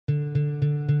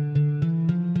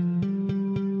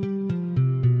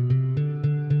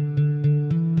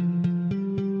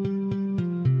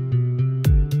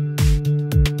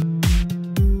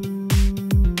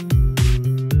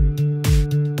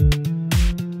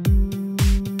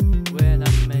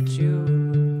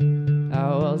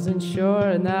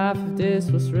sure enough if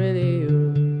this was really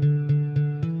you,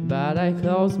 but I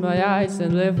close my eyes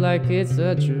and live like it's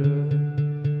a true.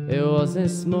 It wasn't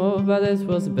smooth, but it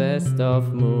was the best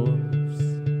of moves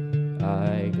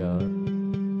I got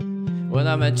when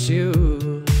I met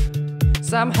you.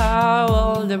 Somehow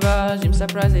all the regime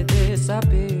surprisingly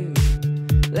disappeared,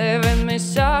 leaving me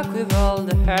shocked with all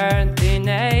the hair and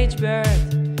teenage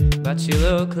beard. But you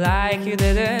look like you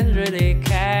didn't really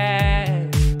care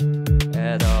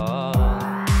at all.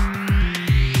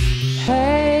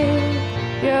 Hey,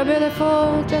 you're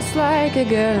beautiful just like a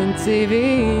girl on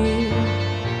TV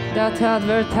that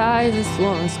advertises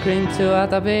one screen to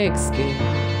at a big screen.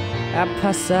 I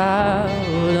pass out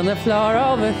on the floor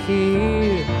over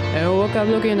here and woke up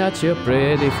looking at your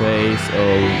pretty face.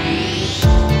 Oh,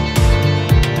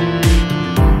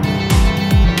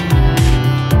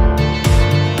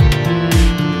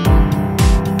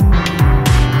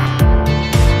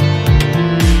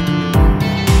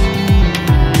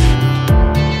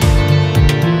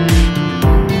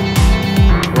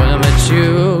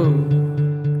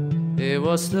 it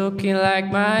was looking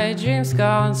like my dreams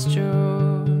comes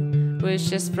true.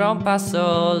 Wishes from past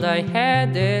old I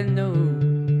hadn't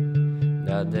knew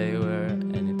that they were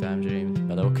anytime dreams.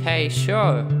 But okay,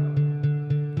 sure,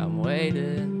 I'm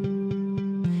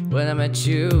waiting. When I met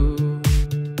you,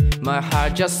 my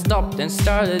heart just stopped and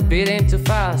started beating too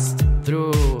fast.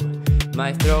 Through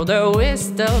my throat the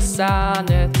whistle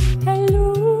sounded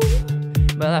hello,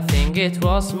 but I think it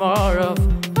was more of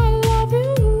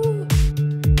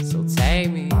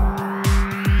me.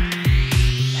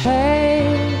 Hey,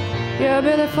 you're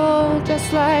beautiful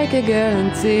just like a girl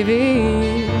on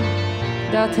TV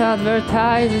that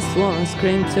advertises one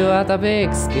screen to at a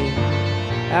big screen.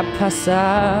 I pass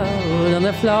out on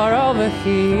the floor over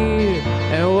here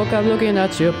and woke up looking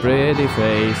at your pretty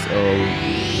face.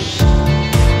 Oh,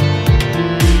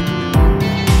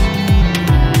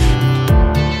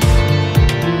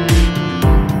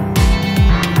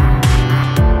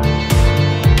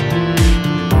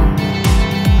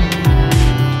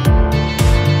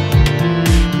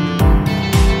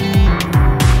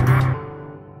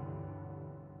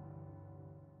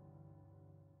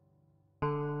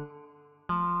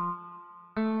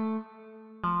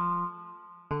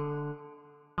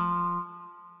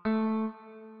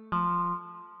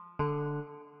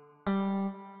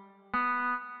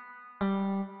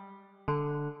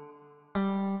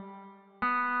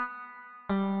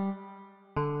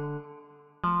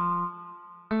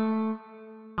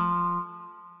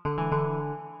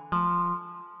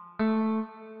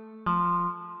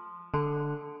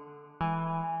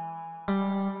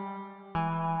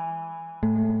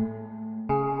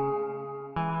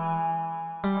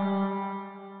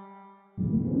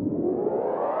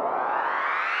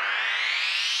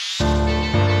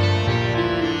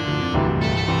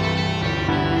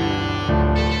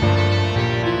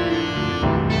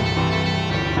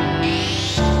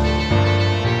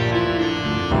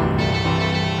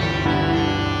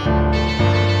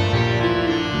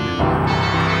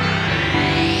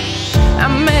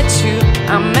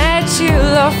 I met you,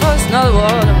 love was not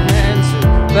what I meant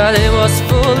to, but it was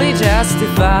fully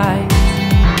justified.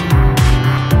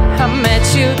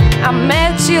 I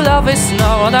met you, love is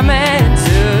not what I meant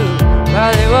to,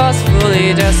 but it was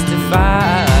fully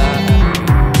justified.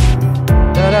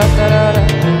 Da da da da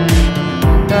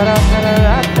da da da da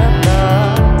da.